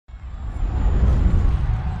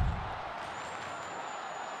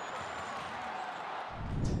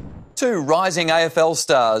Two rising AFL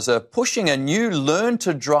stars are pushing a new Learn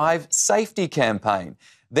to Drive safety campaign.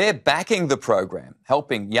 They're backing the program,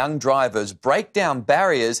 helping young drivers break down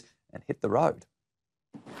barriers and hit the road.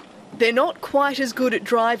 They're not quite as good at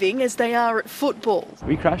driving as they are at football. Have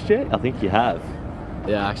you crashed yet? I think you have.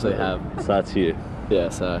 Yeah, I actually have. So that's you. Yeah,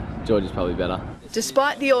 so George is probably better.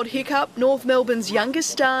 Despite the odd hiccup, North Melbourne's youngest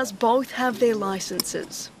stars both have their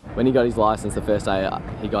licences. When he got his licence the first day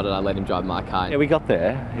he got it, I let him drive my car. Yeah, we got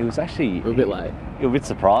there. He was actually... We were a bit late. You were a bit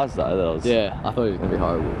surprised though that I was... Yeah, I thought he was going to be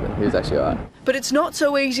horrible, but he was actually alright. But it's not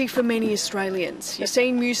so easy for many Australians.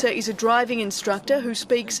 Yassine Musa is a driving instructor who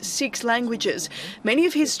speaks 6 languages. Many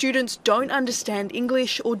of his students don't understand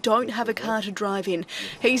English or don't have a car to drive in.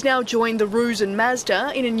 He's now joined the Roos and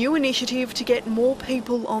Mazda in a new initiative to get more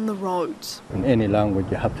people on the roads. In any language,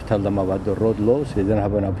 you have to tell them about the road laws. They don't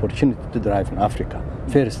have an opportunity to drive in Africa.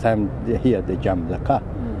 First time here, they jump the car.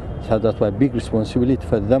 So that's why big responsibility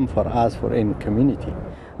for them, for us, for any community.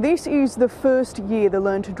 This is the first year the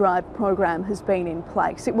Learn to Drive program has been in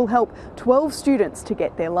place. It will help 12 students to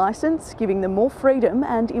get their licence, giving them more freedom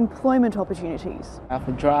and employment opportunities. Out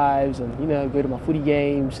for drives and, go to my footy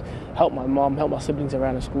games, help my mum, help my siblings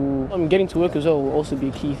around the school. Getting to work as well will also be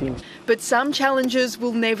a key thing. But some challenges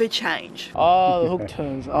will never change. Oh, the hook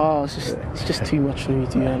turns. Oh, it's just too much for me,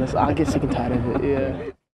 to be honest. I get sick and tired of it,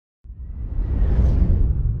 yeah.